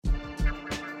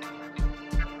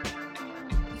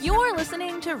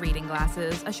listening to Reading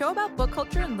Glasses, a show about book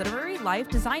culture and literary life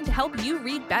designed to help you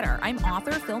read better. I'm author,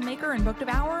 filmmaker, and book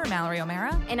devourer Mallory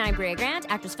O'Mara. And I'm Bria Grant,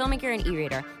 actress, filmmaker, and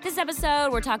e-reader. This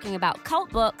episode, we're talking about cult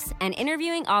books and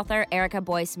interviewing author Erica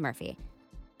Boyce Murphy.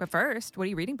 But first, what are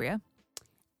you reading, Bria?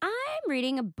 I'm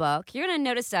reading a book. You're going to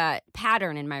notice a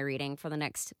pattern in my reading for the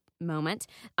next moment.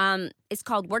 It's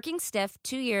called Working Stiff,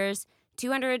 2 Years,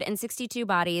 262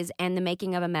 Bodies, and the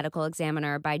Making of a Medical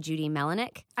Examiner by Judy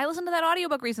Melinek. I listened to that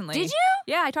audiobook recently. Did you?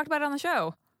 Yeah, I talked about it on the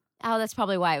show. Oh, that's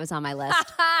probably why it was on my list.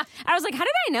 I was like, how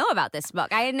did I know about this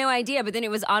book? I had no idea, but then it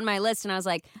was on my list, and I was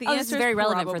like, this is very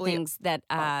relevant for things that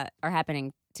are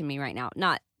happening to me right now.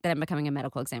 Not that I'm becoming a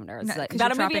medical examiner. It's like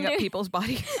about chopping up people's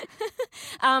bodies.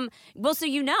 Well, so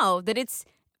you know that it's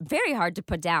very hard to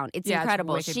put down. It's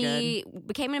incredible. She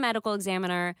became a medical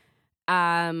examiner.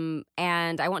 And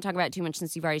I won't talk about it too much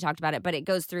since you've already talked about it, but it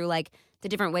goes through like the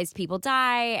different ways people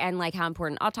die and like how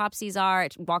important autopsies are.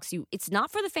 It walks you, it's not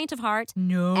for the faint of heart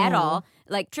at all.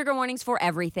 Like trigger warnings for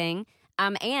everything.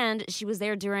 And she was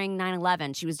there during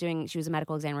 9/11. She was a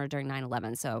medical examiner during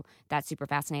 9/11. So that's super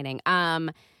fascinating.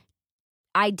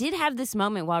 I did have this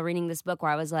moment while reading this book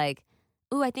where I was like,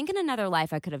 ooh, I think in another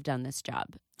life I could have done this job.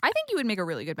 I think you would make a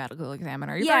really good medical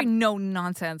examiner. You're very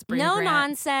no-nonsense, Bria Grant.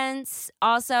 Nonsense.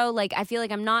 Also, like, I feel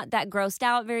like I'm not that grossed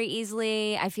out very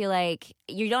easily. I feel like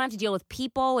you don't have to deal with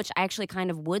people, which I actually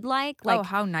kind of would like. Oh,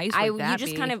 how nice would that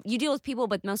be? You deal with people,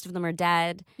 but most of them are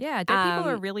dead. Yeah, dead people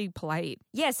are really polite.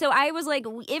 Yeah, so I was like,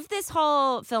 if this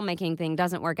whole filmmaking thing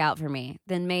doesn't work out for me,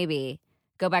 then maybe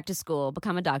go back to school,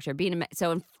 become a doctor,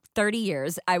 so in 30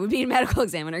 years, I would be a medical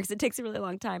examiner because it takes a really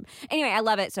long time. Anyway, I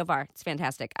love it so far. It's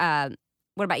fantastic.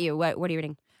 What about you? What are you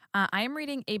reading? I am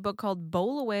reading a book called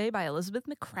Bowl Away by Elizabeth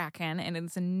McCracken, and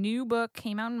it's a new book,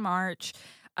 came out in March.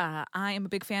 I am a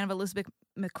big fan of Elizabeth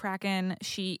McCracken.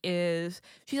 She's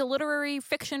a literary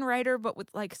fiction writer, but with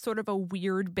like sort of a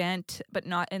weird bent, but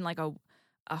not in like a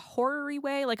horror-y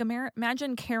way. Like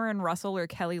imagine Karen Russell or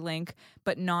Kelly Link,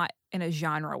 but not in a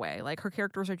genre way. Like her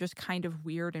characters are just kind of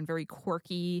weird and very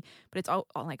quirky, but it's all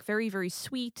like very, very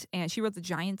sweet. And she wrote The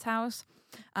Giant's House.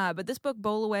 But this book,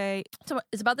 Bowl Away, so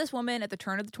it's about this woman at the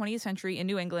turn of the 20th century in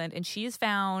New England, and she is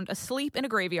found asleep in a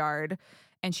graveyard,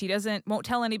 and she won't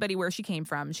tell anybody where she came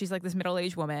from. She's like this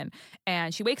middle-aged woman,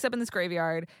 and she wakes up in this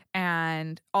graveyard,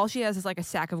 and all she has is like a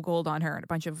sack of gold on her and a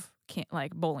bunch of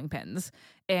like bowling pins.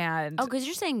 And because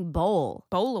you're saying bowl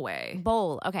away.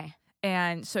 Bowl, okay.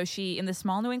 And so she, in this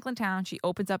small New England town, she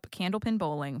opens up candlepin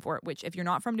bowling for it, which if you're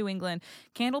not from New England,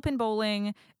 candlepin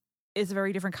bowling is a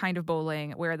very different kind of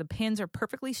bowling where the pins are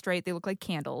perfectly straight. They look like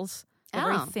candles. They're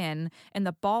very thin. And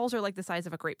the balls are like the size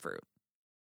of a grapefruit.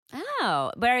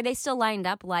 Oh, but are they still lined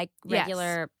up like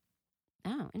regular?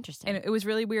 Yes. Oh, interesting. And it was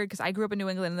really weird because I grew up in New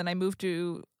England and then I moved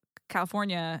to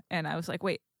California and I was like,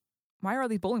 wait, why are all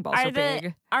these bowling balls so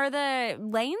big? Are the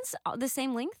lanes the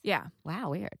same length? Yeah.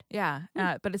 Wow, weird. Yeah.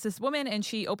 But it's this woman and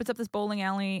she opens up this bowling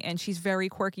alley and she's very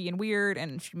quirky and weird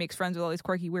and she makes friends with all these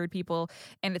quirky, weird people.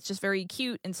 And it's just very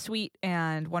cute and sweet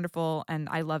and wonderful. And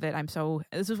I love it.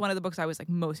 This was one of the books I was like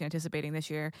most anticipating this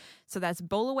year. So that's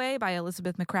Bowl Away by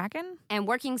Elizabeth McCracken. And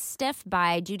Working Stiff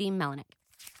by Judy Melinek.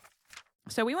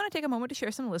 So we want to take a moment to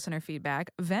share some listener feedback.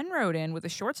 Ven wrote in with a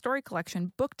short story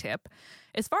collection book tip.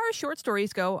 As far as short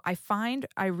stories go, I find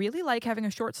I really like having a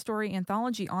short story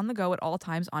anthology on the go at all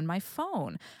times on my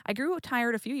phone. I grew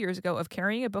tired a few years ago of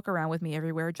carrying a book around with me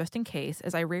everywhere just in case,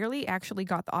 as I rarely actually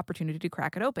got the opportunity to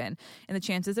crack it open, and the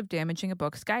chances of damaging a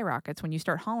book skyrockets when you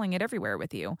start hauling it everywhere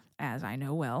with you, as I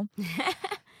know well.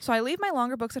 So I leave my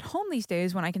longer books at home these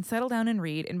days when I can settle down and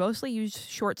read, and mostly use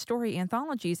short story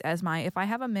anthologies as my if I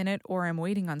have a minute or I'm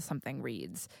waiting on something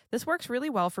reads. This works really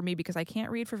well for me because I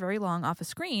can't read for very long off a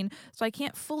screen, so I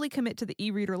can't fully commit to the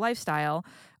e-reader lifestyle,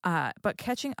 but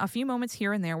catching a few moments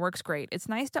here and there works great. It's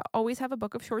nice to always have a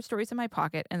book of short stories in my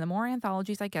pocket, and the more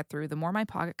anthologies I get through, the more my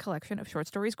pocket collection of short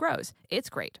stories grows.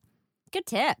 It's great. Good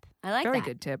tip. I like that. Very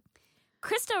good tip.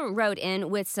 Krista wrote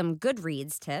in with some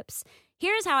Goodreads tips.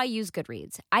 Here's how I use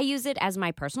Goodreads. I use it as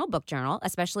my personal book journal,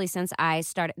 especially since I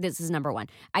started. This is number one.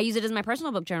 I use it as my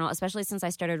personal book journal, especially since I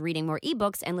started reading more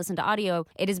ebooks and listen to audio.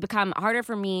 It has become harder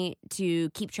for me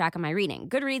to keep track of my reading.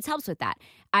 Goodreads helps with that.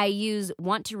 I use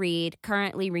Want to Read,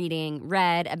 Currently Reading,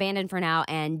 Read, Abandoned for Now,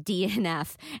 and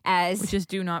DNF as... Which is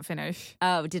Do Not Finish.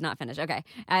 Oh, did not finish. Okay.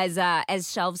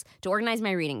 As shelves to organize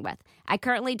my reading with. I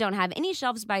currently don't have any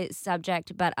shelves by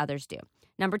subject, but others do.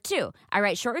 Number 2, I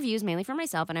write short reviews mainly for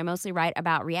myself, and I mostly write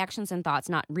about reactions and thoughts,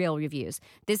 not real reviews.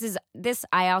 This is this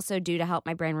I also do to help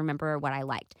my brain remember what I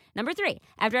liked. Number 3,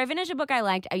 after I finish a book I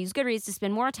liked, I use Goodreads to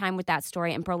spend more time with that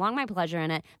story and prolong my pleasure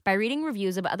in it by reading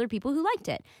reviews of other people who liked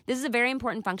it. This is a very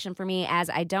important function for me as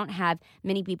I don't have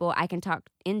many people I can talk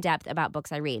in depth about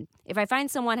books I read. If I find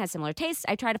someone has similar tastes,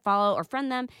 I try to follow or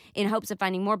friend them in hopes of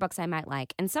finding more books I might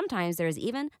like. And sometimes there is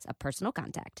even a personal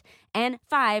contact. And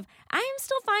 5, I am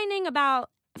still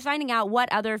finding out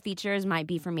what other features might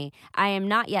be for me. I am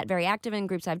not yet very active in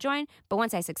groups I've joined, but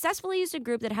once I successfully used a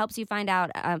group that helps you find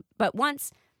out, but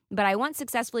I once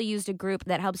successfully used a group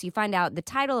that helps you find out the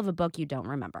title of a book you don't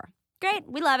remember. Great.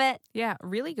 We love it. Yeah,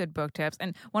 really good book tips.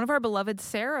 And one of our beloved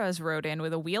Sarahs wrote in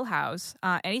with a wheelhouse,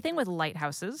 anything with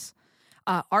lighthouses,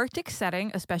 Arctic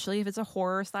setting, especially if it's a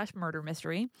horror/murder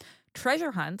mystery,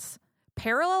 treasure hunts,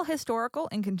 parallel historical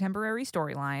and contemporary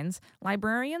storylines,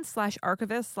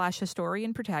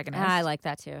 librarian/archivist/historian protagonist. I like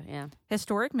that too, yeah.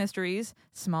 Historic mysteries,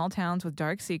 small towns with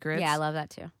dark secrets. Yeah, I love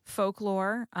that too.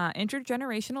 Folklore,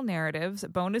 intergenerational narratives,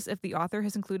 bonus if the author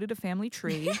has included a family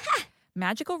tree.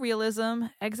 Magical realism,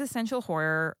 existential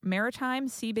horror, maritime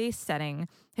sea-based setting,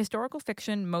 historical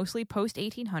fiction mostly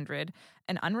post-1800,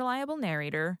 an unreliable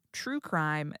narrator, true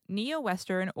crime,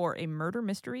 neo-western, or a murder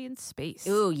mystery in space.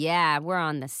 Ooh, yeah, we're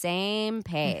on the same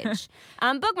page.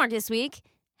 Bookmark this week.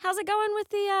 How's it going with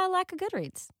the lack of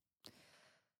Goodreads?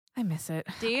 I miss it.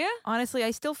 Do you? Honestly,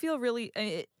 I still feel really...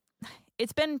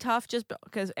 It's been tough just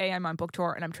because, A, I'm on book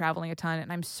tour and I'm traveling a ton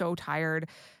and I'm so tired.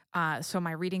 So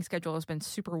my reading schedule has been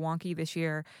super wonky this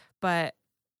year, but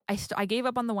I gave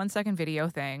up on the 1-second video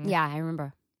thing. Yeah, I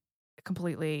remember.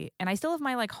 Completely. And I still have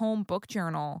my home book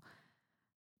journal,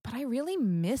 but I really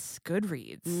miss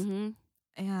Goodreads. Mm-hmm.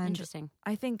 And interesting.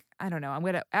 I think, I don't know,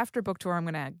 after book tour, I'm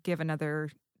going to give another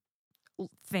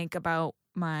think about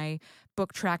my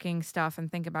book tracking stuff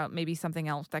and think about maybe something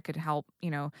else that could help,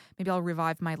 maybe I'll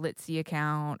revive my Litzy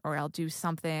account or I'll do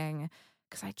something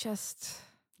because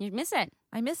You miss it.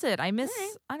 I miss it. I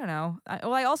don't know.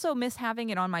 I also miss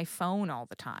having it on my phone all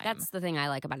the time. That's the thing I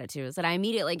like about it, too, is that I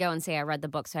immediately go and say I read the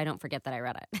book so I don't forget that I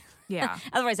read it. Yeah.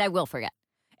 Otherwise, I will forget.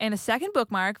 And a second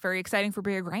bookmark, very exciting for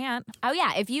Brea Grant. Oh,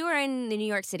 yeah. If you are in the New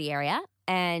York City area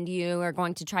and you are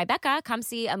going to Tribeca, come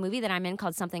see a movie that I'm in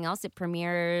called Something Else. It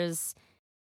premieres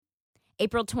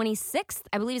April 26th.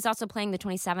 I believe it's also playing the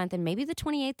 27th and maybe the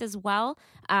 28th as well.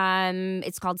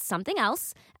 It's called Something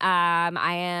Else.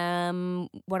 I am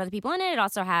one of the people in it. It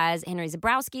also has Henry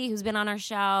Zebrowski, who's been on our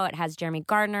show. It has Jeremy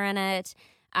Gardner in it.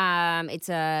 It's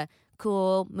a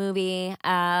cool movie.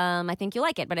 I think you'll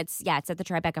like it. But it's at the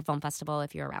Tribeca Film Festival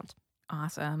if you're around.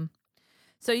 Awesome.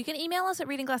 So you can email us at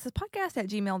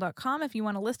readingglassespodcast@gmail.com if you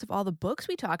want a list of all the books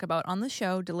we talk about on the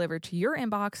show delivered to your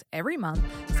inbox every month.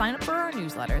 Sign up for our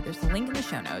newsletter. There's a link in the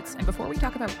show notes. And before we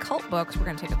talk about cult books, we're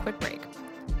going to take a quick break.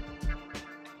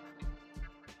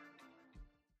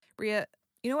 Brea,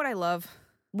 you know what I love?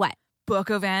 What?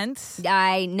 Book events.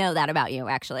 I know that about you,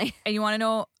 actually. And you want to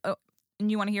know... And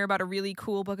you want to hear about a really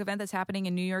cool book event that's happening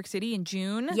in New York City in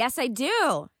June? Yes, I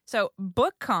do. So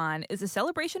BookCon is a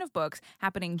celebration of books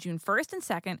happening June 1st and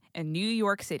 2nd in New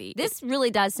York City. This really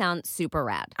does sound super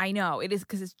rad. I know. It is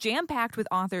because it's jam-packed with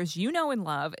authors you know and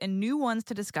love and new ones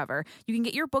to discover. You can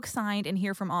get your book signed and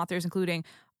hear from authors including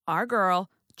our girl,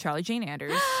 Charlie Jane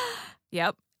Anders.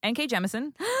 Yep. N.K.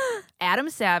 Jemisin. Adam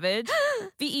Savage.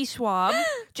 V.E. Schwab.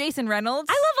 Jason Reynolds.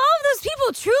 I love all of those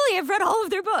people. Truly, I've read all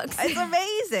of their books. It's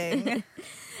amazing.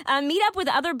 Meet up with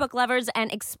other book lovers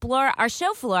and explore our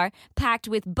show floor packed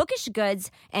with bookish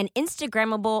goods and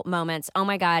Instagrammable moments. Oh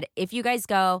my God. If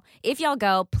y'all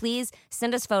go, please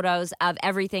send us photos of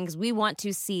everything because we want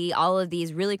to see all of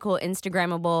these really cool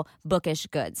Instagrammable bookish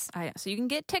goods. So you can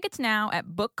get tickets now at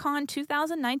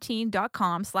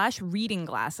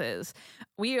bookcon2019.com/readingglasses.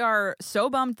 We are so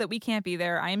bummed that we can't be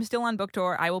there. I am still on book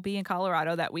tour. I will be in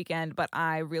Colorado that weekend, but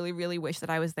I really, really wish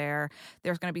that I was there.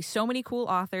 There's going to be so many cool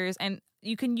authors, and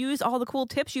you can use all the cool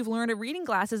tips you've learned at Reading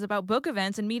Glasses about book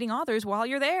events and meeting authors while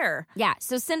you're there. Yeah,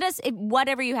 so send us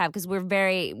whatever you have because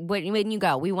when you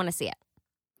go, we want to see it.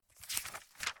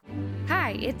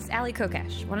 Hi, it's Ali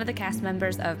Kokesh, one of the cast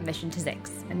members of Mission to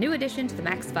Zix, a new addition to the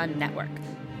Max Fun Network.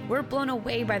 We're blown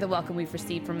away by the welcome we've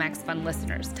received from Max Fun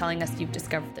listeners, telling us you've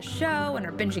discovered the show and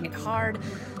are binging it hard,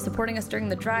 supporting us during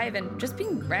the drive, and just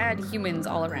being rad humans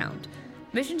all around.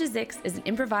 Mission to Zix is an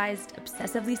improvised,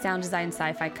 obsessively sound-designed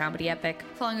sci-fi comedy epic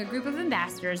following a group of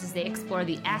ambassadors as they explore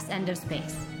the ass end of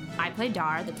space. I play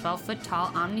Dar, the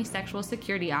 12-foot-tall omnisexual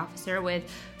security officer with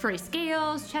furry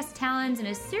scales, chest talons, and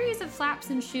a series of flaps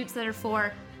and shoots that are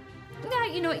for...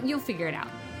 you know what, you'll figure it out.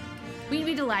 We'd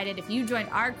be delighted if you joined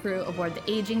our crew aboard the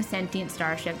aging sentient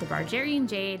starship, the Bargerian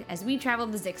Jade, as we travel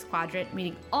the Zix Quadrant,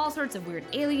 meeting all sorts of weird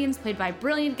aliens played by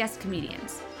brilliant guest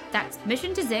comedians. That's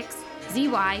Mission to Zix,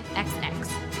 ZYXX.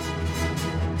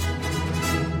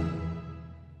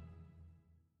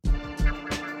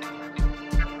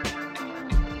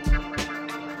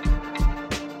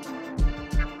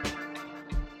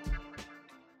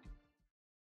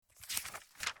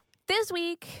 This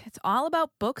week, it's all about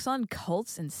books on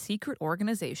cults and secret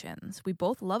organizations. We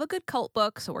both love a good cult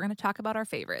book, so we're going to talk about our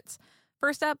favorites.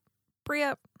 First up,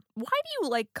 Priya, why do you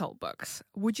like cult books?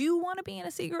 Would you want to be in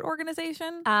a secret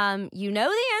organization? You know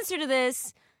the answer to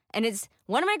this, and it's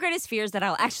one of my greatest fears that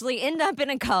I'll actually end up in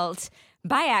a cult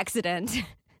by accident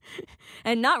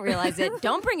and not realize it.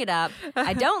 Don't bring it up.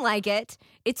 I don't like it.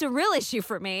 It's a real issue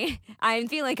for me. I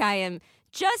feel like I am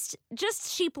just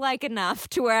sheep-like enough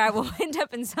to where I will end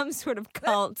up in some sort of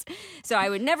cult. So I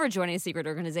would never join a secret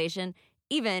organization,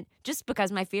 even just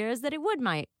because my fear is that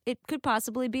it could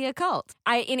possibly be a cult.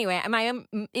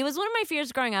 It was one of my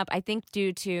fears growing up, I think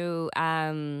due to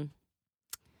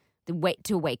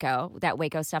Waco. That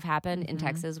Waco stuff happened in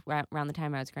Texas around the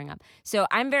time I was growing up. So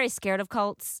I'm very scared of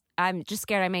cults. I'm just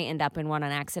scared I may end up in one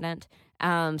on accident. So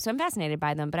I'm fascinated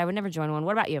by them, but I would never join one.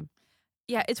 What about you?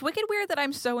 Yeah, it's wicked weird that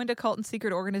I'm so into cult and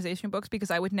secret organization books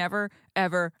because I would never,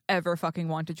 ever, ever fucking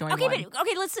want to join one. Okay,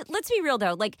 let's be real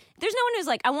though. Like, there's no one who's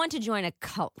like, I want to join a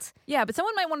cult. Yeah, but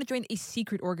someone might want to join a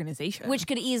secret organization, which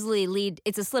could easily lead.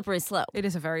 It's a slippery slope. It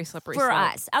is a very slippery slope for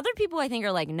us. Other people, I think,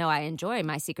 are like, no, I enjoy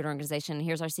my secret organization.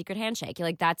 Here's our secret handshake.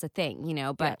 Like, that's a thing, you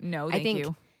know. But yeah, no, I think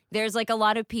there's like a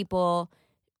lot of people,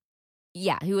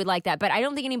 who would like that. But I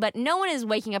don't think no one is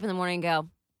waking up in the morning and go,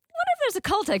 what if there's a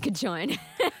cult I could join?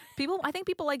 I think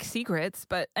people like secrets,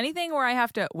 but anything where I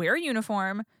have to wear a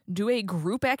uniform, do a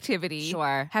group activity,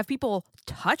 sure, have people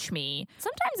touch me.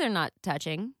 Sometimes they're not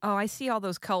touching. Oh, I see all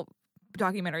those cult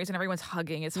documentaries and everyone's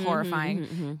hugging. It's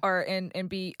horrifying. Or and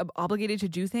be obligated to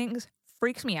do things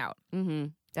freaks me out.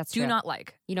 That's do true. not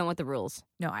like. You don't want the rules.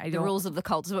 No, I don't. The rules of the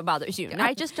cult is what bothers you.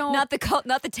 I just don't. Not the cult,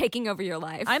 not the taking over your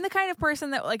life. I'm the kind of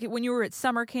person that, like, when you were at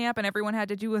summer camp and everyone had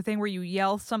to do a thing where you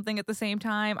yell something at the same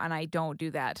time, and I don't do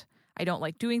that. I don't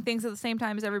like doing things at the same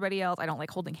time as everybody else. I don't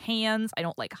like holding hands. I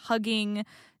don't like hugging.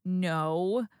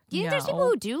 No. Do you think there's people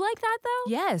who do like that,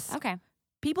 though? Yes. Okay.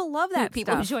 People love that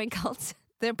people stuff. Who join cults.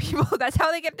 They're people. That's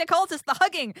how they get into cults. It's the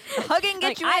hugging. The hugging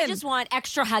gets you in. I just want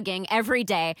extra hugging every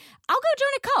day. I'll go join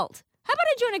a cult. How about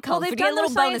I join a cult? Well, they've done little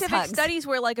scientific studies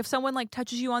where, like, if someone like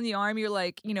touches you on the arm, you're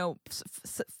like, you know,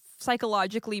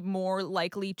 psychologically more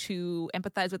likely to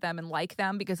empathize with them and like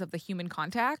them because of the human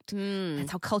contact.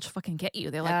 That's how cults fucking get you.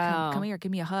 They're like, come here,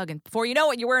 give me a hug. And before you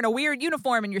know it, you're wearing a weird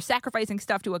uniform and you're sacrificing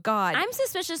stuff to a god. I'm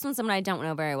suspicious when someone I don't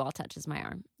know very well touches my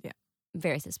arm. Yeah.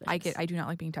 Very suspicious. I do not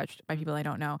like being touched by people I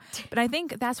don't know. But I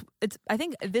think I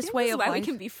think this way this of why life, we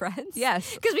can be friends.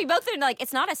 Yes. Because we both are like,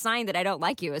 it's not a sign that I don't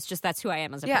like you. It's just that's who I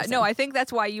am as a person. Yeah, no, I think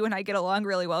that's why you and I get along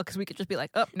really well, because we could just be like,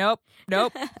 oh, nope.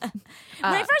 When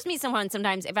I first meet someone,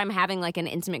 sometimes if I'm having like an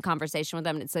intimate conversation with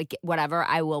them, it's like whatever,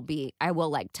 I will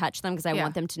like touch them because I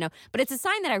want them to know. But it's a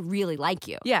sign that I really like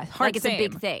you. Yeah, hard it's same. a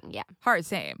big thing. Yeah. Hard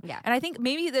same. Yeah. And I think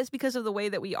maybe this, because of the way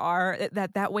that we are,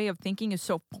 that way of thinking is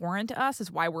so foreign to us,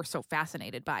 is why we're so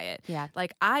fascinated by it. Yeah.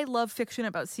 Like, I love fiction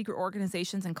about secret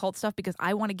organizations and cult stuff because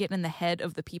I want to get in the head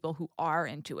of the people who are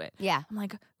into it. Yeah. I'm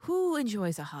like, who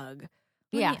enjoys a hug?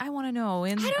 Yeah. I want to know.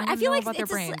 And I feel like about their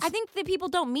brains. I think that people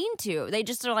don't mean to. They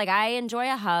just are like, I enjoy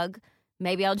a hug.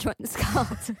 Maybe I'll join this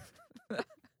cult.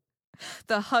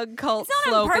 The hug cult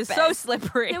slope is so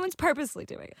slippery. No one's purposely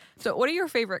doing it. So what are your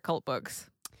favorite cult books?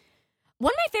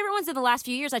 One of my favorite ones of the last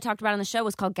few years I talked about on the show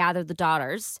was called Gather the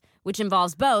Daughters, which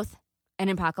involves both an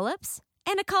apocalypse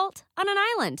and a cult on an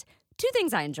island. Two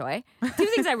things I enjoy. Two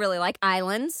things I really like.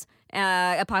 Islands,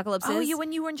 apocalypses. Oh,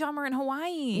 when you were in John Muir in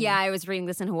Hawaii. Yeah, I was reading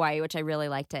this in Hawaii, which I really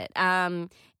liked it.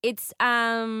 It's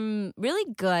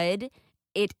really good.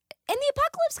 And the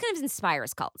apocalypse kind of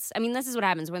inspires cults. I mean, this is what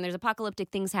happens when there's apocalyptic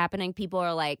things happening. People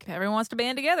are like... Everyone wants to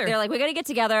band together. They're like, we got to get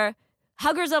together.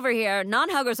 Huggers over here,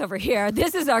 non-huggers over here.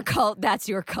 This is our cult. That's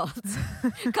your cult.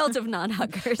 Cult of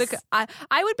non-huggers. Look, I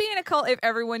would be in a cult if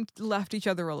everyone left each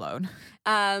other alone.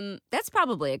 That's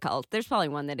probably a cult. There's probably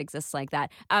one that exists like that.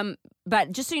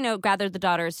 But just so you know, Gather the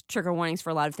Daughters, trigger warnings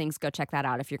for a lot of things. Go check that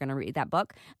out if you're going to read that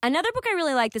book. Another book I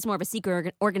really like, that's more of a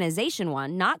secret organization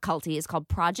one, not culty, is called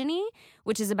Progeny,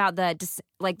 which is about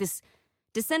this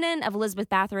descendant of Elizabeth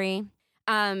Bathory.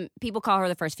 People call her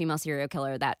the first female serial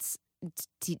killer.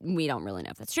 We don't really know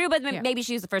if that's true, but maybe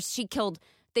she was the first.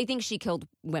 They think she killed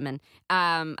women,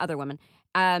 other women.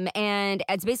 And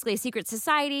it's basically a secret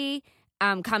society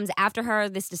comes after her.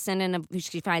 This descendant of,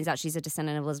 she finds out she's a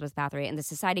descendant of Elizabeth Bathory, and the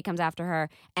society comes after her.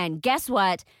 And guess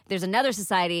what? There's another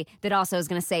society that also is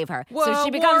going to save her. Whoa, so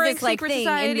she becomes warring this like secret thing.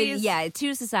 Societies.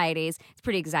 Two societies. It's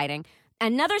pretty exciting.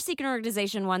 Another secret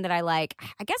organization one that I like,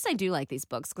 I guess I do like these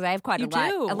books because I have quite a lot.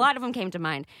 Do. A lot of them came to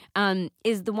mind.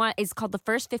 Is called The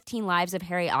First 15 Lives of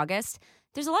Harry August.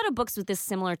 There's a lot of books with this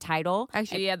similar title.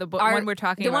 Actually, yeah, one we're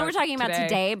talking about. The one we're talking about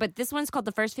today, but this one's called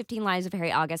The First 15 Lives of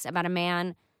Harry August, about a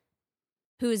man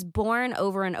who is born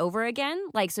over and over again.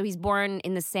 Like, so he's born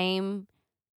in the same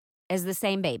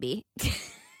baby.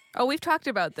 Oh, we've talked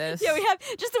about this. Yeah, we have.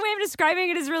 Just the way I'm describing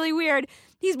it is really weird.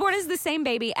 He's born as the same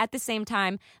baby at the same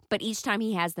time, but each time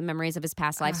he has the memories of his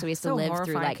past life, so he has to live horrifying.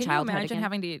 through like Can childhood. Can you imagine again.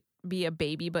 having to be a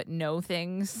baby but know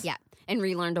things? Yeah, and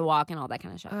relearn to walk and all that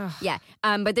kind of stuff. Ugh. Yeah,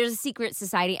 but there's a secret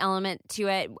society element to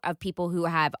it of people who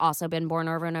have also been born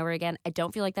over and over again. I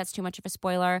don't feel like that's too much of a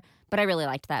spoiler, but I really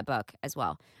liked that book as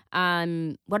well.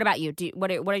 What about you?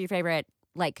 What are your favorite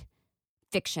like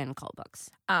fiction cult books?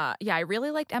 Yeah, I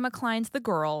really liked Emma Cline's The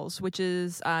Girls, which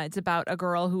is it's about a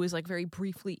girl who is like very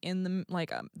briefly in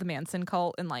the Manson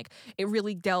cult, and like it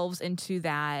really delves into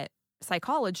that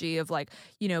psychology of like,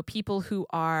 you know, people who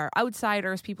are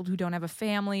outsiders, people who don't have a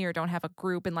family or don't have a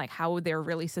group, and like how they're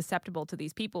really susceptible to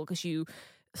these people because you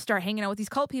start hanging out with these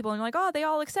cult people and you're like, oh, they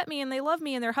all accept me and they love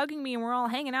me and they're hugging me and we're all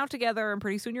hanging out together, and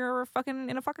pretty soon you're fucking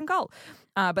in a fucking cult.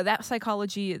 But that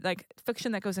psychology, like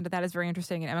fiction that goes into that, is very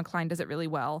interesting, and Emma Cline does it really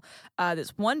well.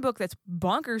 There's one book that's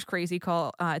bonkers crazy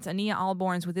called it's Ania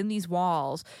Alborn's Within These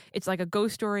Walls. It's like a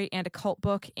ghost story and a cult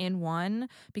book in one,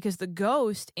 because the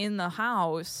ghost in the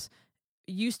house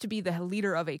used to be the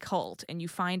leader of a cult, and you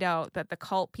find out that the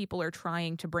cult people are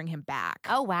trying to bring him back.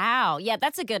 Oh, wow. Yeah,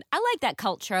 that's a good... I like that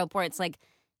cult trope where it's like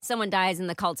someone dies and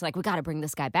the cult's like, we got to bring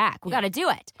this guy back. We got to do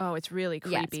it. Oh, it's really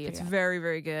creepy. Yeah, it's very,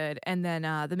 very good. And then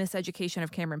The Miseducation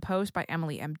of Cameron Post by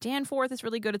Emily M. Danforth is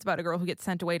really good. It's about a girl who gets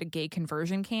sent away to gay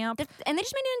conversion camp. And they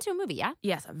just made it into a movie, yeah?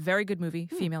 Yes, a very good movie.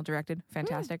 Female directed.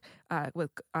 Fantastic. With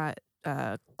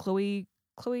Chloe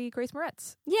Grace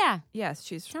Moretz. Yeah. Yes,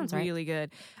 she's Sounds really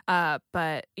good.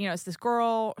 But, you know, it's this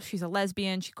girl. She's a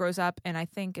lesbian. She grows up in, I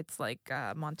think it's like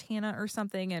Montana or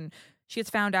something. And she gets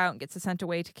found out and gets sent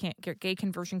away to gay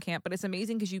conversion camp. But it's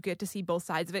amazing because you get to see both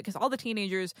sides of it, because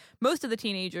most of the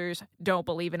teenagers don't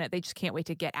believe in it. They just can't wait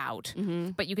to get out. Mm-hmm.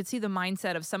 But you can see the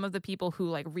mindset of some of the people who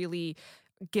like really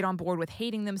get on board with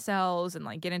hating themselves and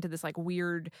like get into this like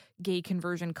weird gay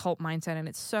conversion cult mindset. And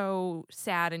it's so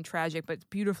sad and tragic, but it's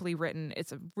beautifully written.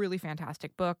 It's a really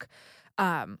fantastic book.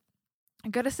 I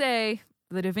gotta say,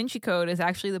 The Da Vinci Code is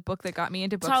actually the book that got me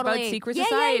into books about secret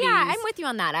societies. Yeah. I'm with you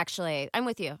on that, actually. I'm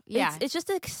with you. Yeah. It's just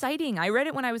exciting. I read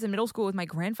it when I was in middle school with my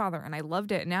grandfather, and I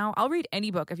loved it. Now I'll read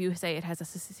any book if you say it has a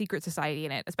secret society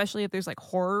in it, especially if there's like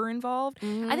horror involved.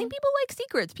 Mm-hmm. I think people like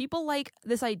secrets. People like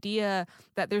this idea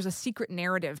that there's a secret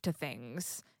narrative to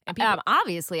things. And people,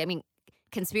 obviously, I mean,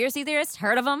 conspiracy theorists,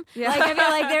 heard of them. Yeah. Like, I feel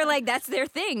like they're like, that's their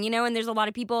thing, you know, and there's a lot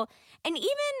of people. And even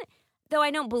though I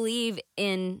don't believe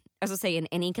in, as I say, in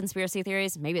any conspiracy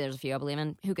theories, maybe there's a few I believe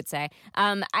in, who could say?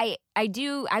 I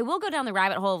will go down the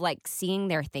rabbit hole of like seeing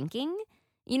their thinking,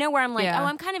 you know, where I'm like,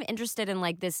 I'm kind of interested in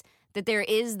like this, that there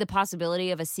is the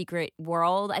possibility of a secret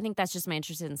world. I think that's just my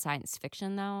interest in science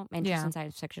fiction, though. My interest in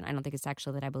science fiction. I don't think it's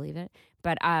actually that I believe it.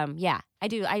 But yeah, I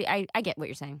do. I get what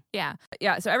you're saying. Yeah.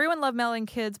 So everyone loved Meddling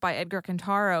Kids by Edgar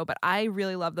Cantaro, but I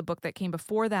really love the book that came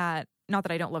before that. Not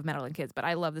that I don't love Meddling Kids, but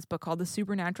I love this book called The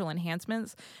Supernatural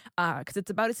Enhancements, because it's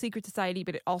about a secret society,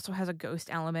 but it also has a ghost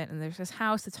element. And there's this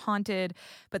house that's haunted,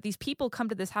 but these people come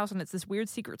to this house, and it's this weird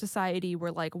secret society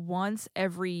where like once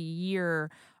every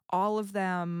year, all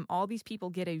these people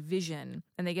get a vision,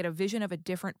 and they get a vision of a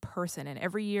different person. And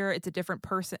every year it's a different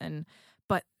person,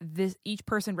 but each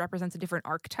person represents a different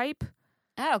archetype.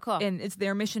 Oh, cool. And it's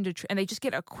their mission to, and they just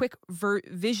get a quick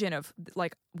vision of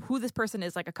like who this person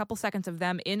is, like a couple seconds of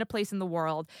them in a place in the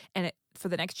world. And for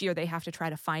the next year, they have to try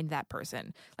to find that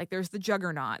person. Like there's the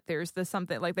juggernaut, there's the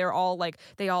something, like they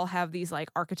all have these like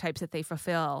archetypes that they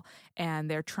fulfill, and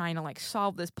they're trying to like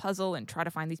solve this puzzle and try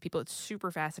to find these people. It's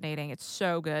super fascinating. It's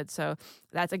so good. So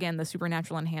that's, again, The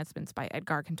Supernatural Enhancements by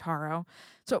Edgar Cantaro.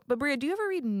 So, but Bria, do you ever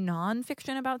read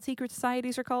nonfiction about secret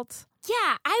societies or cults?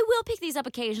 Yeah, I will pick these up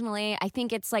occasionally. I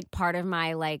think it's like part of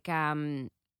my like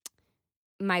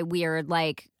my weird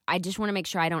like, I just want to make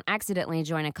sure I don't accidentally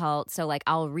join a cult. So like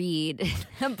I'll read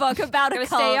a book about a cult.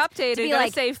 Stay updated. To be gotta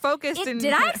like, stay focused. Did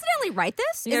I accidentally write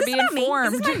this? You Is gotta this be about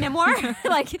informed. me? Is this my memoir?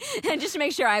 Like, and just to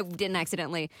make sure I didn't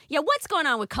accidentally. Yeah, what's going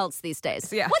on with cults these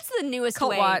days? Yeah. What's the newest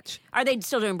Cult way? Watch. Are they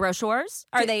still doing brochures?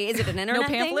 Is it an internet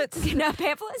pamphlets? thing? No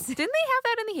pamphlets? Didn't they have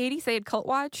that in the 80s? They had Cult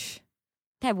Watch.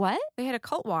 Have what? They had a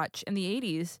Cult Watch in the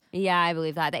 80s. Yeah, I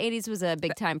believe that. The 80s was a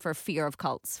big time for fear of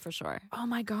cults, for sure. Oh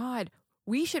my God.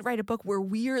 We should write a book where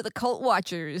we're the cult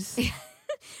watchers.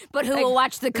 But who will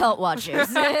watch the Cult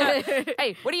Watchers?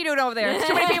 Hey, what are you doing over there?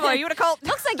 Too many people. Are you in a cult?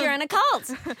 Looks like you're in a cult.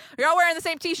 You're all wearing the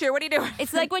same T-shirt. What are you doing?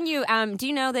 It's like when you, do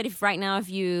you know that if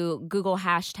you Google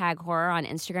hashtag horror on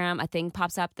Instagram, a thing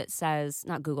pops up that says,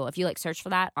 not Google, if you like search for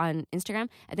that on Instagram,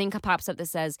 a thing pops up that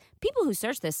says, people who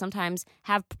search this sometimes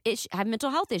have mental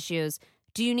health issues.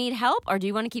 Do you need help or do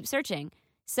you want to keep searching?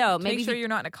 So maybe make sure you're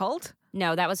not in a cult?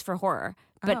 No, that was for horror.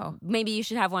 But maybe you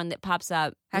should have one that pops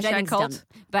up. Hashtag cult.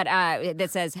 But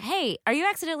that says, hey, are you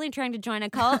accidentally trying to join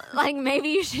a cult? Like, maybe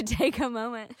you should take a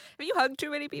moment. Have you hugged too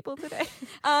many people today?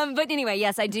 But anyway,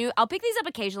 yes, I do. I'll pick these up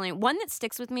occasionally. One that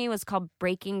sticks with me was called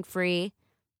Breaking Free.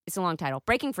 It's a long title.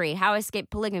 Breaking Free, How I Escaped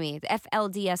Polygamy, the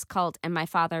FLDS Cult, and My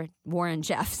Father, Warren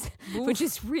Jeffs, which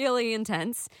is really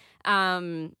intense.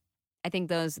 I think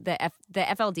the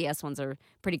FLDS ones are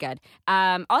pretty good.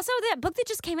 Also, that book that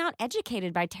just came out,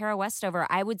 Educated by Tara Westover,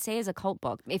 I would say is a cult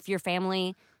book. If your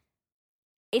family,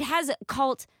 it has a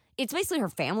cult. It's basically her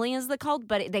family is the cult,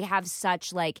 but they have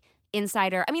such like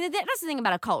insider. I mean, that's the thing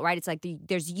about a cult, right? It's like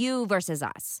there's you versus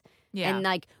us. Yeah. And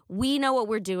like we know what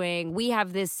we're doing. We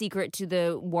have this secret to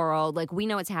the world. Like we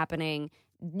know what's happening.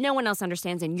 No one else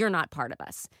understands, and you're not part of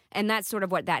us. And that's sort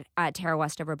of what that Tara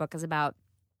Westover book is about.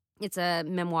 It's a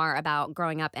memoir about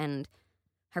growing up and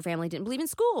her family didn't believe in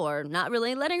school or not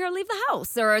really letting her leave the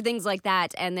house or things like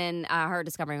that. And then her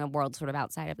discovering a world sort of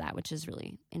outside of that, which is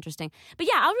really interesting. But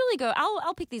yeah,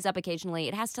 I'll pick these up occasionally.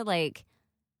 It has to like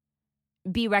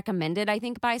be recommended, I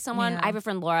think, by someone. Yeah. I have a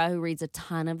friend, Laura, who reads a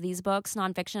ton of these books,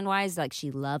 nonfiction wise. Like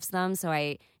she loves them. So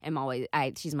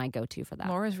she's my go-to for that.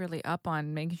 Laura's really up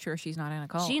on making sure she's not in a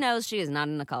cult. She knows she is not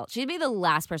in a cult. She'd be the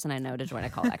last person I know to join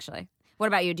a cult, actually. What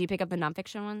about you? Do you pick up the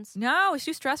nonfiction ones? No, it's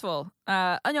too stressful.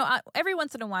 Every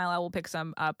once in a while I will pick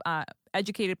some up.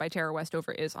 Educated by Tara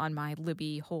Westover is on my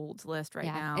Libby Holds list right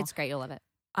now. It's great. You'll love it.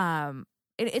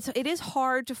 It is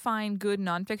hard to find good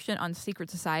nonfiction on secret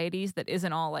societies that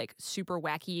isn't all like super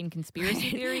wacky and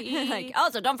conspiracy theory. Like,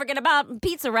 also don't forget about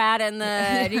Pizza Rat and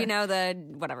the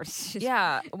whatever.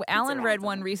 Yeah, Alan read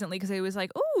one recently because it was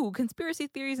like, ooh, conspiracy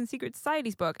theories and secret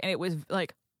societies book, and it was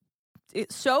like.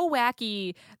 It's so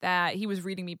wacky that he was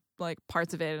reading me like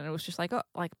parts of it, and it was just like, oh,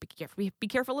 like be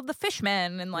careful of the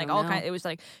fishmen and like all kind. It was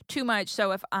like too much.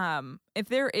 So if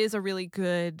there is a really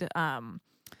good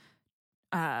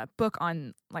book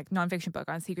on like nonfiction book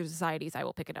on secret societies, I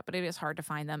will pick it up. But it is hard to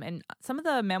find them, and some of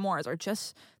the memoirs are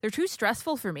they're too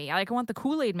stressful for me. I want the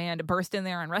Kool-Aid Man to burst in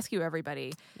there and rescue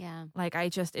everybody. Yeah, like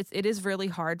it is really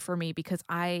hard for me because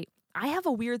I have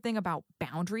a weird thing about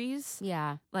boundaries.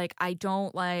 Yeah. Like, I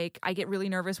get really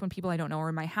nervous when people I don't know are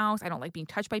in my house. I don't like being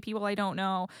touched by people I don't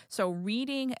know. So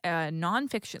reading a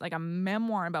nonfiction, like a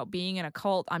memoir about being in a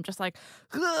cult, I'm just like,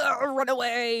 run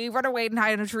away and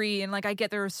hide in a tree. And like, I get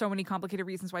there are so many complicated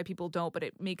reasons why people don't, but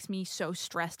it makes me so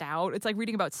stressed out. It's like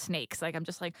reading about snakes. Like, I'm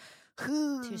just like,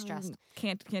 too stressed.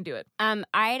 Can't do it.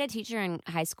 I had a teacher in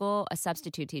high school, a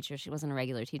substitute teacher. She wasn't a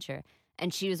regular teacher.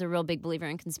 And she was a real big believer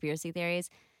in conspiracy theories.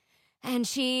 And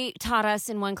she taught us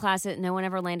in one class that no one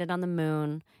ever landed on the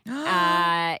moon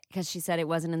because she said it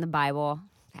wasn't in the Bible.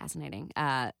 Fascinating.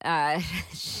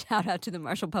 Shout out to the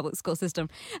Marshall Public School System.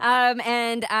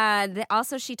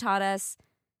 Also she taught us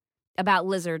about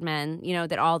lizard men,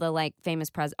 that all the like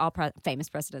famous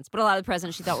presidents, but a lot of the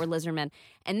presidents she thought were lizard men.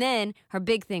 And then her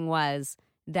big thing was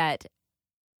that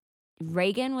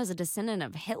Reagan was a descendant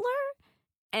of Hitler.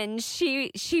 And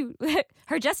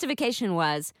her justification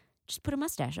was, just put a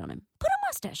mustache on him. Put a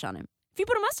mustache on him. If you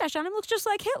put a mustache on him, it looks just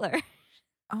like Hitler.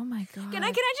 Oh, my God. Can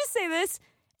I just say this?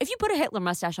 If you put a Hitler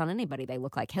mustache on anybody, they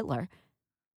look like Hitler.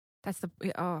 That's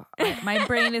my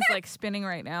brain is like spinning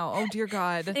right now. Oh, dear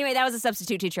God. Anyway, that was a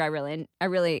substitute teacher. I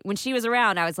really, when she was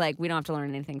around, I was like, we don't have to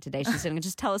learn anything today. She's going to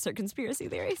just tell us her conspiracy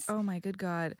theories. Oh, my good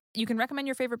God. You can recommend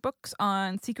your favorite books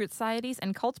on secret societies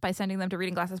and cults by sending them to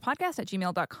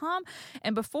readingglassespodcast@gmail.com.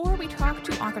 And before we talk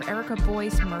to author Erica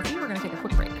Boyce Murphy, we're going to take a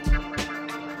quick break.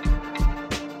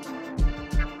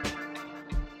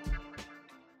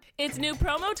 It's new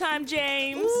promo time,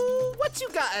 James. Ooh, what you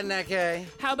got in that, Kay?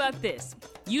 How about this?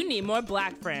 You need more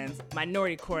black friends,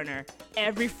 Minority Corner,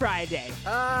 every Friday.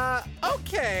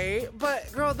 Okay, but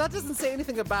girl, that doesn't say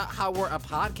anything about how we're a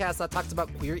podcast that talks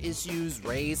about queer issues,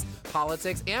 race,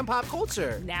 politics, and pop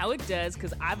culture. Now it does,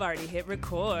 because I've already hit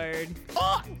record.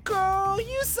 Oh, girl,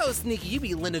 you so sneaky. You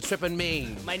be Linda tripping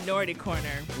me. Minority Corner.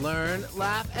 Learn,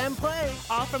 laugh, and play.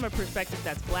 All from a perspective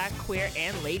that's black, queer,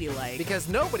 and ladylike. Because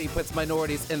nobody puts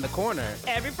minorities in the corner.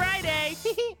 Every Friday.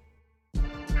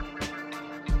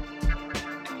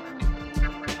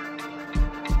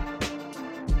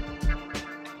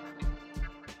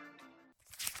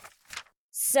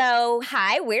 So,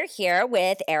 hi, we're here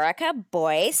with Erica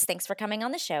Boyce. Thanks for coming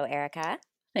on the show, Erica.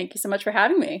 Thank you so much for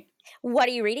having me. What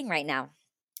are you reading right now?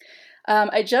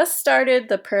 I just started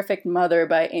The Perfect Mother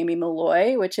by Amy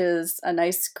Malloy, which is a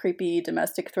nice, creepy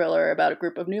domestic thriller about a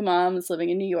group of new moms living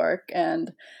in New York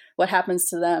and what happens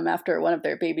to them after one of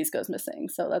their babies goes missing.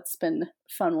 So that's been a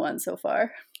fun one so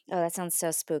far. Oh, that sounds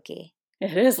so spooky.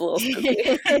 It is a little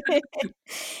spooky.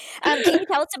 Can you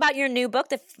tell us about your new book,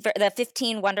 The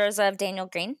 15 Wonders of Daniel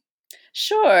Green?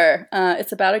 Sure.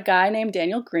 It's about a guy named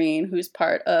Daniel Green who's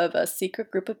part of a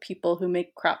secret group of people who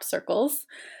make crop circles.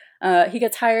 He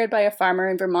gets hired by a farmer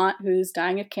in Vermont who's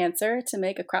dying of cancer to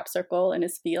make a crop circle in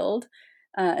his field.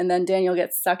 And then Daniel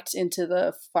gets sucked into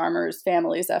the farmer's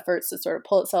family's efforts to sort of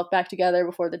pull itself back together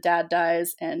before the dad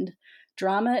dies, and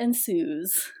drama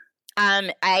ensues.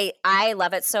 I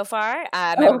love it so far.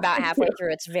 I'm about halfway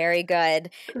through. It's very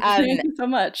good. Thank you so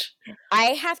much. I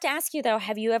have to ask you though,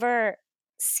 have you ever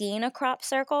seen a crop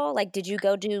circle? Like, did you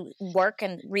go do work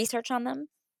and research on them?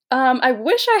 I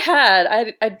wish I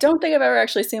had. I don't think I've ever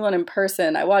actually seen one in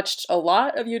person. I watched a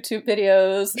lot of YouTube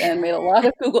videos and made a lot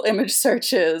of Google image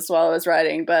searches while I was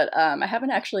writing, but I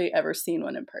haven't actually ever seen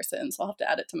one in person, so I'll have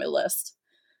to add it to my list.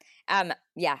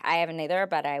 Yeah, I haven't either,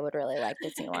 but I would really like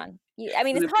to see one. I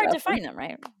mean, it's hard to find them,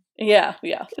 right? Yeah.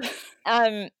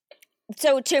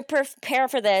 So to prepare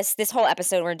for this whole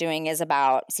episode we're doing is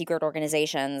about secret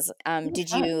organizations. Did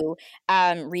you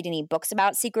read any books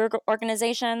about secret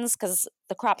organizations? Because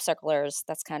the crop circlers,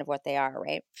 that's kind of what they are,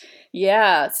 right?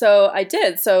 Yeah, so I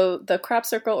did. So the Crop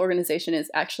Circle organization is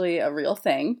actually a real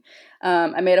thing.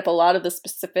 I made up a lot of the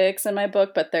specifics in my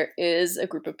book, but there is a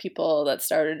group of people that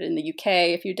started in the UK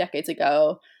a few decades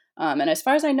ago. And as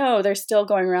far as I know, they're still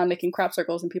going around making crop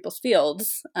circles in people's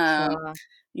fields.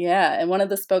 Yeah, and one of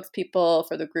the spokespeople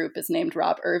for the group is named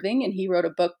Rob Irving, and he wrote a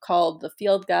book called The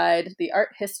Field Guide, The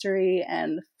Art, History,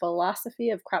 and Philosophy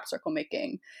of Crop Circle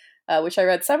Making, which I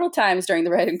read several times during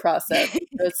the writing process.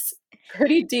 It's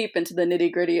pretty deep into the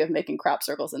nitty-gritty of making crop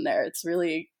circles in there. It's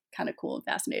really kind of cool and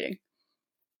fascinating.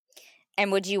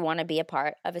 And would you want to be a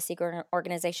part of a secret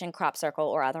organization, crop circle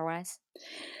or otherwise?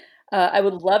 I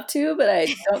would love to, but I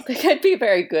don't think I'd be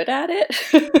very good at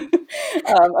it.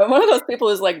 I'm one of those people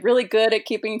who's like really good at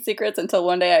keeping secrets until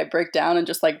one day I break down and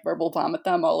just like verbal vomit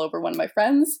them all over one of my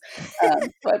friends. So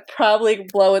I'd probably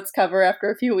blow its cover after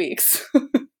a few weeks.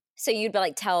 So you'd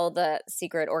like tell the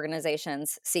secret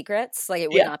organization's secrets? Like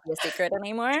it would not be a secret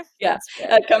anymore? Yeah.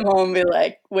 I'd come home and be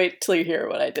like, wait till you hear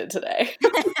what I did today.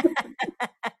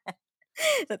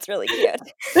 That's really cute.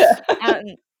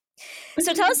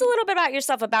 So tell us a little bit about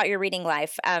yourself, about your reading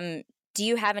life. Do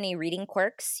you have any reading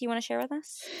quirks you want to share with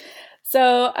us?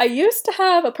 So I used to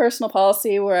have a personal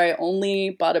policy where I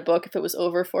only bought a book if it was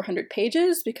over 400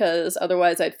 pages because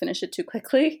otherwise I'd finish it too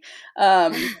quickly.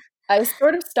 I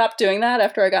sort of stopped doing that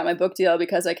after I got my book deal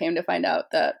because I came to find out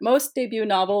that most debut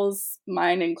novels,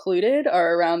 mine included,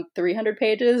 are around 300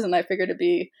 pages, and I figured it'd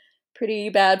be pretty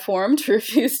bad form to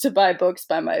refuse to buy books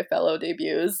by my fellow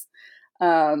debuts.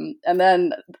 And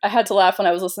then I had to laugh when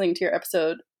I was listening to your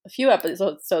episode a few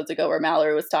episodes ago where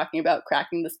Mallory was talking about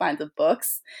cracking the spines of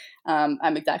books.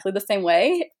 I'm exactly the same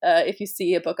way. If you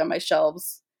see a book on my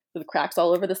shelves with cracks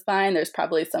all over the spine, there's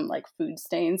probably some like food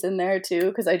stains in there too,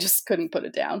 because I just couldn't put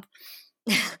it down.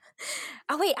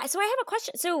 Oh, wait. So I have a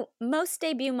question. So most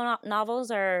debut novels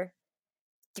are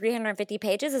 350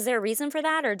 pages. Is there a reason for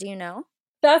that, or do you know?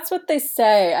 That's what they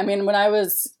say. I mean, when I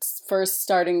was first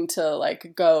starting to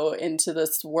like go into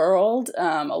this world,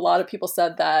 a lot of people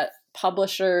said that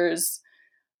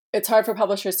it's hard for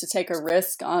publishers to take a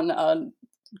risk on a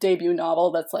debut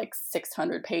novel that's like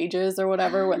 600 pages or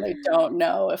whatever when they don't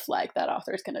know if like that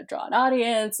author is going to draw an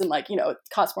audience, and like, you know, it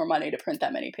costs more money to print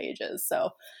that many pages. So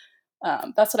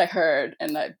that's what I heard.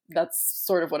 And that's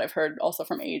sort of what I've heard also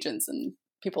from agents and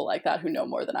people like that who know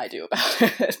more than I do about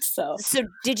it. So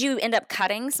did you end up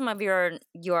cutting some of your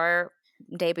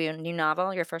debut new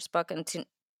novel, your first book, and to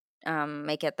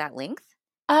make it that length?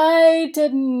 I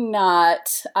did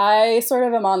not. I sort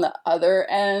of am on the other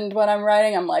end when I'm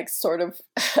writing. I'm like sort of,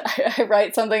 I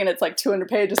write something and it's like 200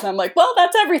 pages and I'm like, well,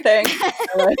 that's everything.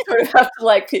 And I sort of have to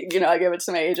like, you know, I give it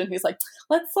to my agent. He's like,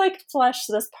 let's like flesh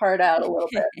this part out a little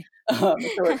bit. So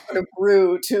it sort of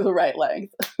grew to the right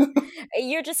length.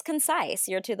 You're just concise.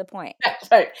 You're to the point.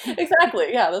 Right.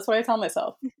 Exactly. Yeah. That's what I tell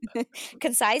myself.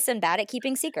 Concise and bad at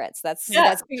keeping secrets. That's who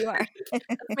you are. That's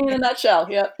me in a nutshell.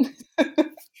 Yep.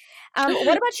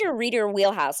 What about your reader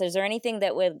wheelhouse? Is there anything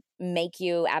that would make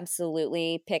you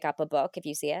absolutely pick up a book if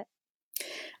you see it?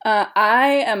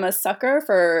 I am a sucker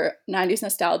for 90s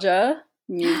nostalgia,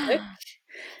 music,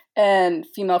 and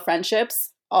female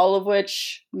friendships. all of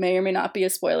which may or may not be a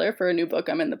spoiler for a new book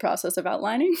I'm in the process of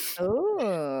outlining. Ooh.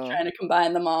 Trying to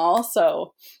combine them all.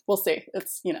 So we'll see.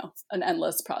 It's, an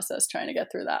endless process trying to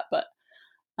get through that. But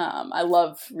I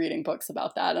love reading books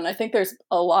about that. And I think there's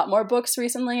a lot more books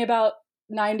recently about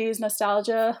 90s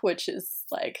nostalgia, which is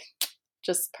like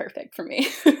just perfect for me.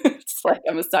 It's like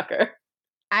I'm a sucker.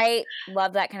 I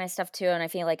love that kind of stuff too, and I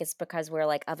feel like it's because we're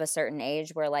like of a certain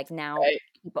age where like now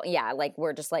people, like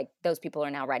we're just like those people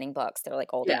are now writing books. They're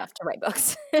like old enough to write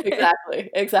books. Exactly.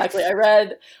 I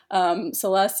read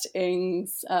Celeste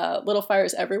Ng's Little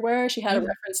Fires Everywhere. She had a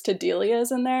reference to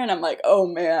Delia's in there, and I'm like, oh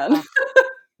man.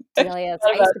 Delia's.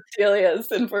 Delia's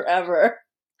in forever.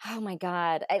 Oh my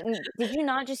God. Did you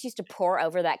not just used to pour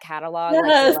over that catalog?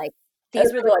 Yes. Like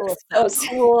these were the coolest books. So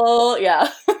cool. Yeah.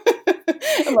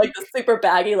 And like the super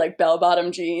baggy, like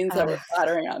bell-bottom jeans that were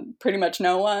flattering on pretty much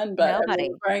no one, but everyone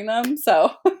was wearing them.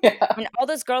 So yeah. I mean, all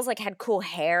those girls like had cool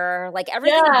hair. Like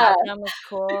everything about them was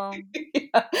cool.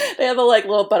 Yeah. They have the like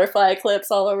little butterfly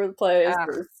clips all over the place.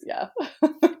 Yeah.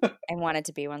 I wanted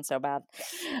to be one so bad.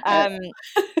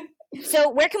 So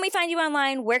where can we find you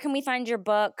online? Where can we find your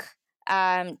book?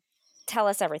 Tell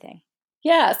us everything.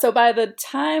 Yeah. So by the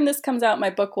time this comes out, my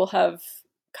book will have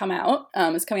come out.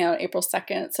 It's coming out on April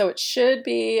 2nd. So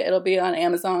it'll be on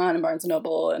Amazon and Barnes &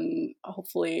 Noble and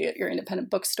hopefully at your independent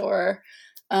bookstore,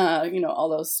 all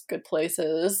those good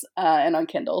places, and on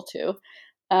Kindle too.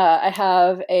 I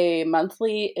have a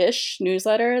monthly-ish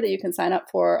newsletter that you can sign up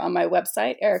for on my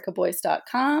website,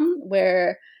 ericaboyce.com,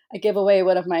 where I give away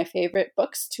one of my favorite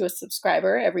books to a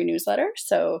subscriber every newsletter.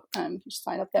 So you just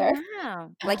sign up there.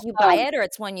 Wow. Like you buy it, or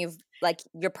it's one you've like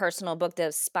your personal book,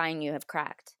 the spine you have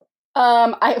cracked?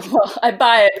 I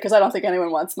buy it because I don't think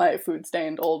anyone wants my food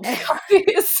stained old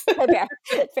copies.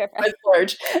 Okay, fair. I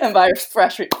splurge and buy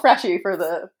freshy for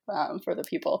the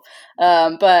people.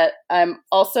 But I'm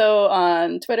also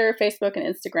on Twitter, Facebook, and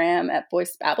Instagram at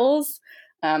Boyce Babbles.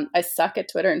 I suck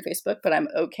at Twitter and Facebook, but I'm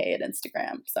okay at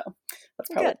Instagram. So that's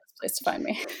probably the best place to find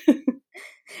me.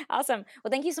 Awesome.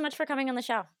 Well, thank you so much for coming on the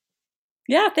show.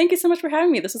 Yeah, thank you so much for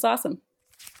having me. This was awesome.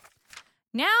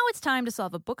 Now it's time to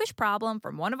solve a bookish problem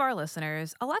from one of our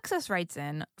listeners. Alexis writes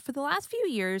in, for the last few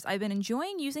years, I've been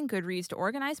enjoying using Goodreads to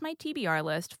organize my TBR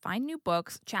list, find new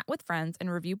books, chat with friends,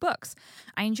 and review books.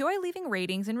 I enjoy leaving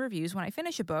ratings and reviews when I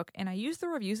finish a book, and I use the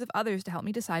reviews of others to help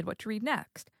me decide what to read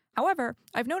next. However,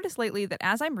 I've noticed lately that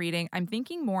as I'm reading, I'm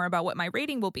thinking more about what my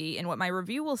rating will be and what my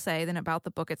review will say than about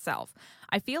the book itself.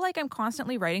 I feel like I'm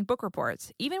constantly writing book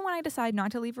reports. Even when I decide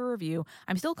not to leave a review,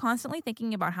 I'm still constantly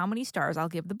thinking about how many stars I'll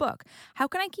give the book. How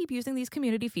can I keep using these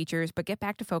community features but get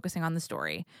back to focusing on the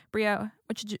story? Bria,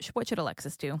 what should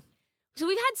Alexis do? So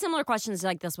we've had similar questions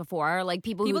like this before, like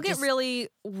people get really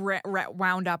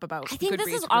wound up about. I think this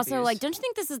is also reviews. Like, don't you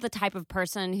think this is the type of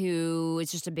person who is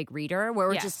just a big reader,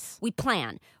 where we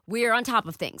plan, we're on top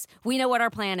of things, we know what our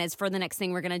plan is for the next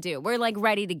thing we're gonna do, we're like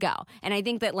ready to go, and I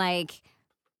think that like.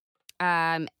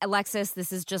 Alexis,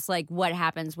 this is just like what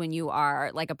happens when you are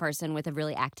like a person with a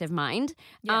really active mind.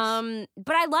 Yes.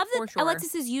 But I love that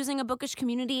Alexis is using a bookish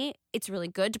community. It's really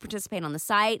good to participate on the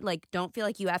site. Like, don't feel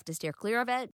like you have to steer clear of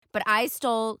it. But I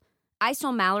stole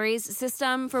Mallory's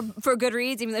system for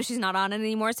Goodreads, even though she's not on it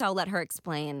anymore. So I'll let her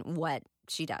explain what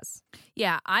she does.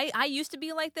 Yeah, I used to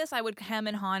be like this. I would hem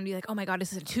and haw and be like, oh my God,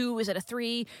 is it a 2? Is it a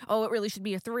 3? Oh, it really should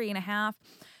be a 3.5.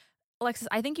 Alexis,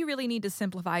 I think you really need to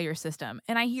simplify your system.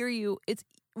 And I hear you, it's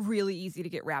really easy to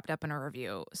get wrapped up in a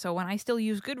review. So when I still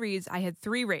use Goodreads, I had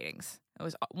 3 ratings. It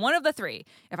was one of the 3.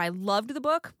 If I loved the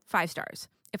book, 5 stars.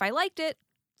 If I liked it,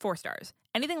 4 stars.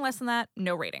 Anything less than that,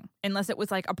 no rating. Unless it was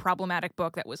like a problematic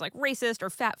book that was like racist or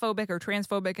fatphobic or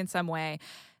transphobic in some way.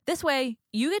 This way,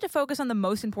 you get to focus on the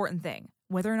most important thing,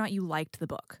 whether or not you liked the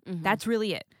book. Mm-hmm. That's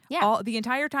really it. Yeah. The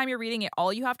entire time you're reading it,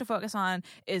 all you have to focus on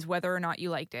is whether or not you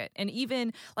liked it. And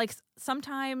even, like,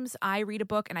 sometimes I read a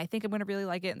book and I think I'm going to really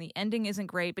like it and the ending isn't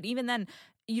great, but even then,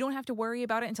 you don't have to worry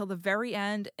about it until the very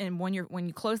end. And when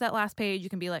you close that last page, you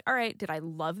can be like, all right, did I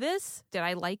love this? Did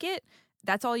I like it?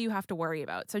 That's all you have to worry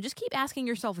about. So just keep asking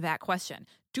yourself that question.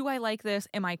 Do I like this?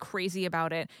 Am I crazy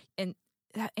about it? And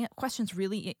that question's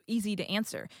really easy to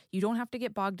answer. You don't have to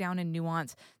get bogged down in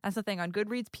nuance. That's the thing. On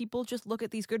Goodreads, people just look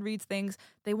at these Goodreads things.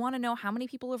 They want to know how many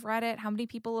people have read it, how many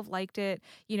people have liked it.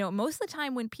 You know, most of the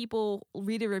time when people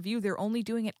read a review, they're only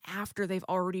doing it after they've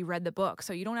already read the book.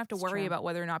 So you don't have to worry about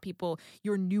whether or not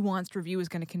your nuanced review is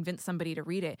going to convince somebody to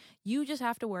read it. You just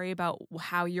have to worry about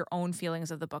how your own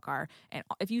feelings of the book are. And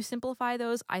if you simplify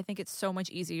those, I think it's so much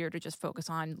easier to just focus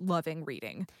on loving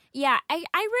reading. Yeah, I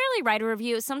rarely write a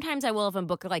review. Sometimes I will if a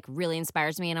book like really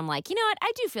inspires me and I'm like, you know what,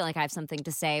 I do feel like I have something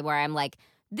to say, where I'm like,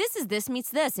 this is this meets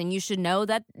this, and you should know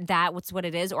that's what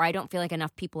it is, or I don't feel like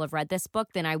enough people have read this book,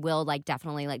 then I will like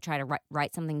definitely like try to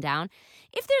write something down.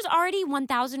 If there's already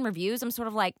 1,000 reviews, I'm sort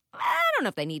of like, I don't know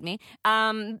if they need me.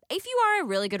 If you are a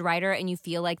really good writer and you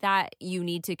feel like that you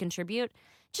need to contribute,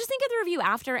 just think of the review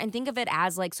after and think of it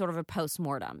as like sort of a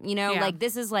post-mortem. You know, like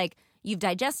this is like you've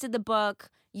digested the book.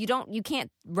 You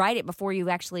can't write it before you've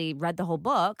actually read the whole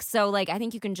book. So like I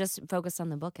think you can just focus on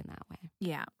the book in that way.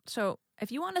 Yeah. So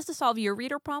if you want us to solve your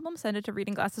reader problem, send it to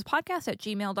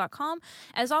readingglassespodcast@gmail.com.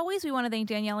 As always, we want to thank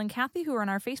Danielle and Kathy, who are in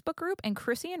our Facebook group, and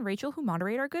Chrissy and Rachel, who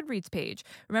moderate our Goodreads page.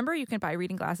 Remember, you can buy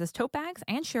Reading Glasses tote bags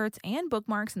and shirts and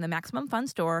bookmarks in the Maximum Fun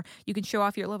store. You can show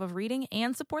off your love of reading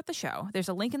and support the show. There's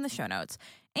a link in the show notes.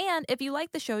 And if you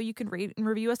like the show, you can rate and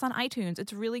review us on iTunes.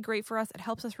 It's really great for us. It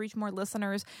helps us reach more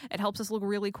listeners. It helps us look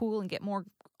really cool and get more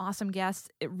awesome guests.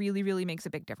 It really, really makes a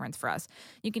big difference for us.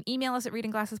 You can email us at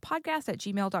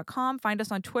readingglassespodcast@gmail.com. Find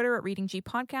us on Twitter at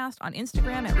readinggpodcast, on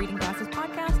Instagram at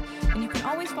readingglassespodcast, and you can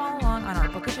always follow along on our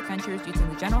bookish adventures using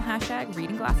the general hashtag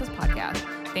readingglassespodcast.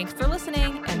 Thanks for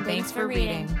listening, and thanks for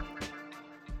reading.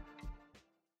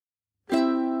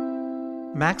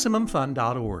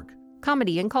 MaximumFun.org.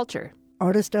 Comedy and culture.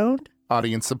 Artist owned.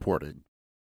 Audience supported.